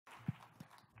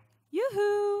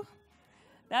Yoo-hoo!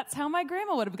 That's how my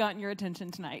grandma would have gotten your attention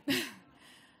tonight.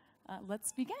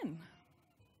 Let's begin.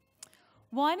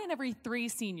 1 in every 3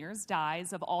 seniors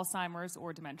dies of Alzheimer's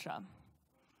or dementia.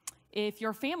 If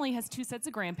your family has 2 sets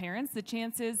of grandparents, the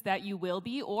chances that you will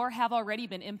be or have already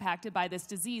been impacted by this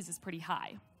disease is pretty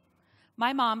high.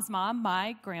 My mom's mom,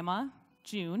 my grandma,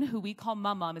 June, who we call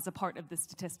Mum, is a part of this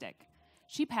statistic.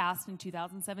 She passed in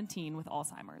 2017 with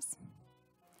Alzheimer's.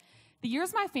 The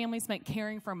years my family spent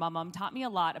caring for Mum taught me a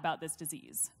lot about this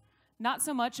disease. Not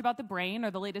so much about the brain or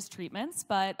the latest treatments,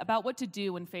 but about what to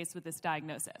do when faced with this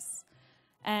diagnosis.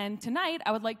 And tonight,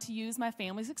 I would like to use my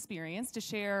family's experience to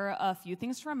share a few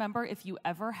things to remember if you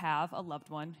ever have a loved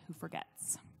one who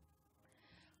forgets.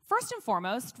 First and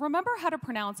foremost, remember how to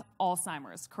pronounce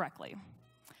Alzheimer's correctly.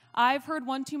 I've heard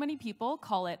one too many people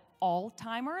call it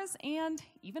all-timers and,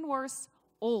 even worse,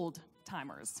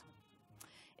 old-timers.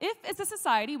 If, as a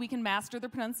society, we can master the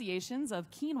pronunciations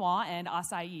of quinoa and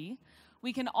acai,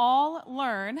 we can all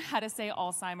learn how to say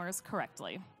Alzheimer's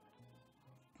correctly.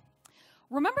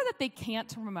 Remember that they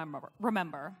can't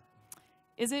remember.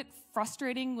 Is it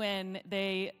frustrating when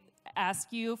they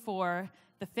ask you for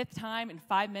the 5th time in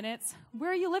 5 minutes,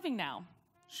 where are you living now?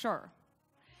 Sure.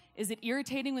 Is it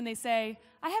irritating when they say,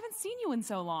 I haven't seen you in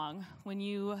so long, when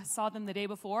you saw them the day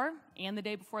before and the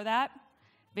day before that?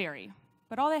 Very.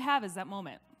 But all they have is that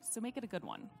moment. So make it a good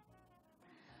one.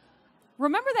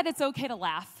 Remember that it's okay to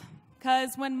laugh,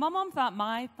 because when Mum thought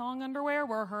my thong underwear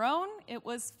were her own, it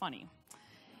was funny.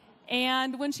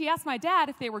 And when she asked my dad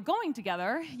if they were going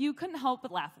together, you couldn't help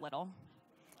but laugh a little.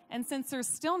 And since there's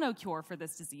still no cure for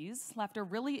this disease, laughter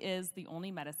really is the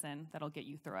only medicine that'll get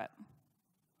you through it.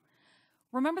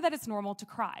 Remember that it's normal to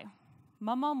cry.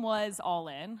 Mum was all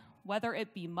in, whether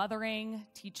it be mothering,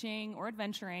 teaching, or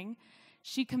adventuring,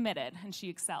 she committed and she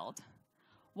excelled.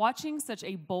 Watching such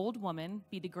a bold woman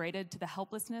be degraded to the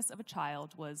helplessness of a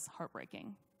child was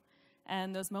heartbreaking.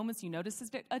 And those moments you notice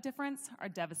a difference are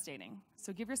devastating,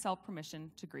 so give yourself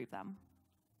permission to grieve them.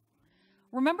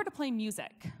 Remember to play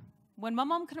music. When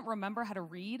Mum couldn't remember how to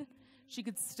read, she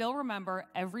could still remember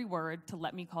every word to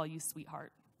Let Me Call You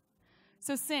Sweetheart.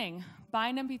 So sing, buy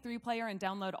an MP3 player, and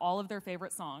download all of their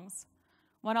favorite songs.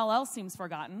 When all else seems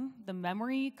forgotten, the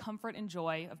memory, comfort, and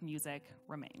joy of music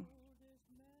remain.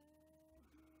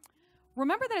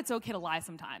 Remember that it's okay to lie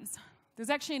sometimes. There's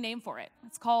actually a name for it.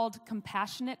 It's called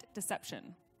compassionate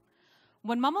deception.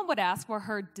 When Mum would ask where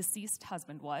her deceased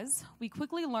husband was, we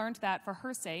quickly learned that for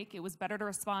her sake, it was better to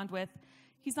respond with,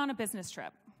 he's on a business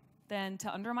trip, than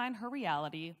to undermine her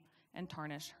reality and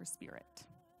tarnish her spirit.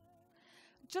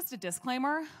 Just a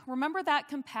disclaimer, remember that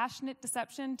compassionate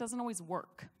deception doesn't always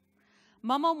work.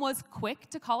 Mum was quick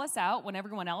to call us out when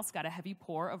everyone else got a heavy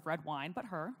pour of red wine but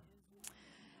her.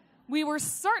 We were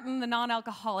certain the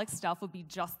non-alcoholic stuff would be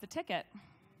just the ticket.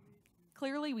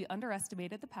 Clearly, we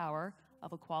underestimated the power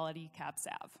of a quality Cab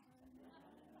Sav.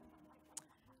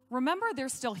 Remember, they're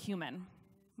still human.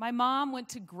 My mom went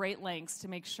to great lengths to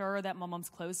make sure that Mum's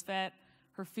clothes fit,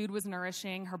 her food was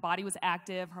nourishing, her body was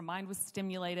active, her mind was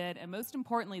stimulated, and most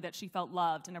importantly, that she felt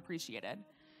loved and appreciated.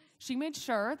 She made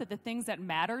sure that the things that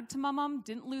mattered to Mum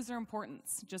didn't lose their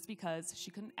importance just because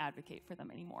she couldn't advocate for them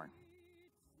anymore.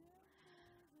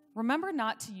 Remember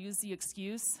not to use the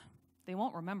excuse, they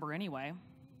won't remember anyway.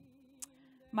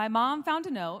 My mom found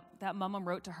a note that Mum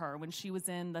wrote to her when she was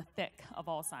in the thick of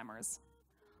Alzheimer's.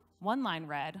 One line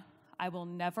read, I will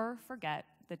never forget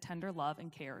the tender love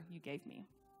and care you gave me.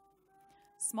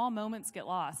 Small moments get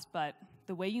lost, but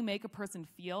the way you make a person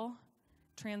feel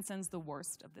transcends the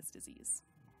worst of this disease.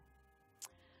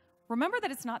 Remember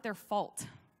that it's not their fault.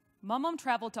 Mum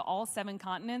traveled to all 7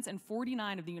 continents and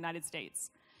 49 of the United States.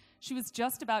 She was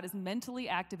just about as mentally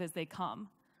active as they come.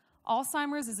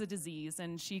 Alzheimer's is a disease,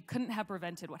 and she couldn't have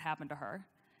prevented what happened to her.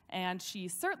 And she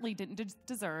certainly didn't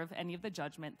deserve any of the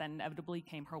judgment that inevitably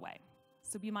came her way.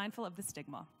 So be mindful of the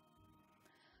stigma.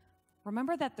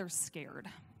 Remember that they're scared.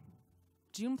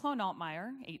 June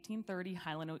Plonautmeyer, 1830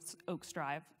 Highland Oaks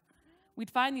Drive. We'd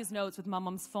find these notes with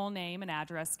Mum's full name and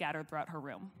address scattered throughout her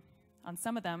room. On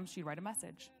some of them, she'd write a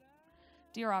message.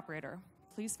 Dear operator,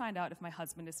 please find out if my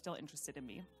husband is still interested in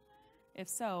me. If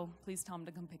so, please tell him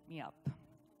to come pick me up.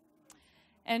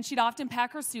 And she'd often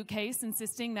pack her suitcase,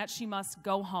 insisting that she must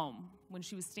go home when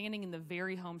she was standing in the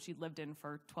very home she'd lived in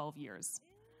for 12 years.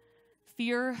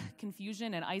 Fear,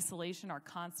 confusion, and isolation are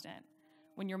constant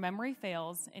when your memory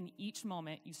fails and each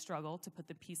moment you struggle to put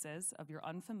the pieces of your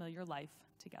unfamiliar life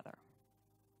together.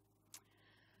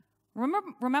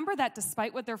 Remember that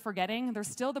despite what they're forgetting, they're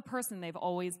still the person they've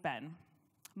always been.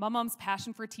 Mum's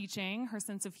passion for teaching, her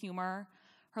sense of humor,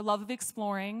 her love of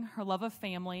exploring, her love of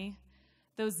family,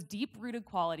 Those deep-rooted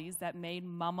qualities that made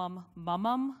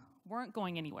mum weren't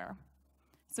going anywhere.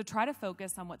 So try to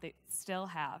focus on what they still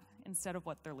have instead of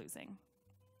what they're losing.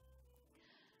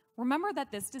 Remember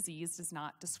that this disease does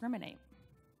not discriminate.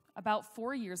 About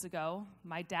 4 years ago,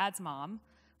 my dad's mom,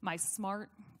 my smart,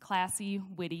 classy,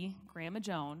 witty Grandma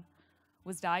Joan,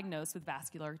 was diagnosed with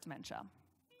vascular dementia.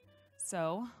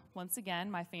 So, once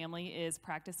again, my family is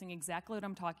practicing exactly what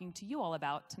I'm talking to you all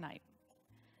about tonight.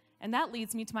 And that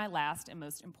leads me to my last and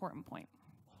most important point.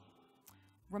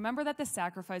 Remember that the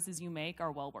sacrifices you make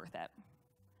are well worth it.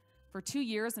 For 2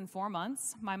 years and 4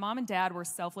 months, my mom and dad were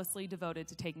selflessly devoted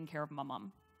to taking care of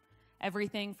Mum.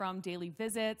 Everything from daily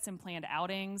visits and planned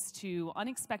outings to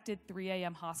unexpected 3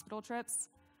 a.m. hospital trips,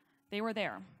 they were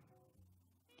there.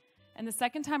 And the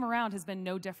second time around has been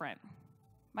no different.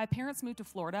 My parents moved to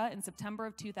Florida in September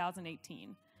of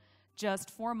 2018, just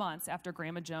 4 months after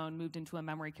Grandma Joan moved into a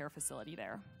memory care facility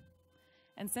there.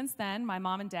 And since then, my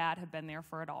mom and dad have been there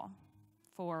for it all.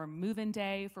 For move-in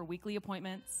day, for weekly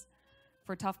appointments,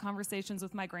 for tough conversations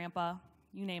with my grandpa,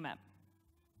 you name it.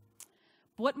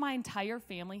 What my entire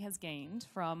family has gained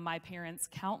from my parents'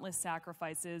 countless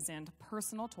sacrifices and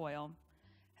personal toil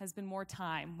has been more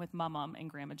time with Mum and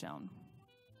Grandma Joan.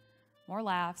 More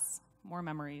laughs, more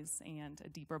memories, and a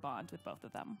deeper bond with both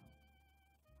of them.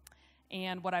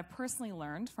 And what I've personally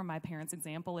learned from my parents'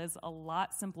 example is a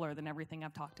lot simpler than everything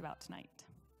I've talked about tonight.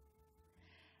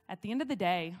 At the end of the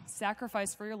day,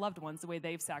 sacrifice for your loved ones the way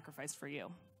they've sacrificed for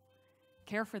you.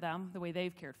 Care for them the way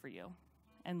they've cared for you.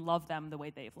 And love them the way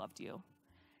they've loved you.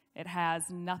 It has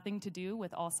nothing to do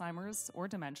with Alzheimer's or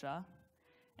dementia,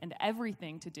 and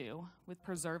everything to do with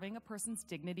preserving a person's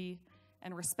dignity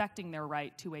and respecting their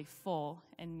right to a full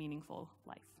and meaningful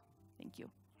life. Thank you.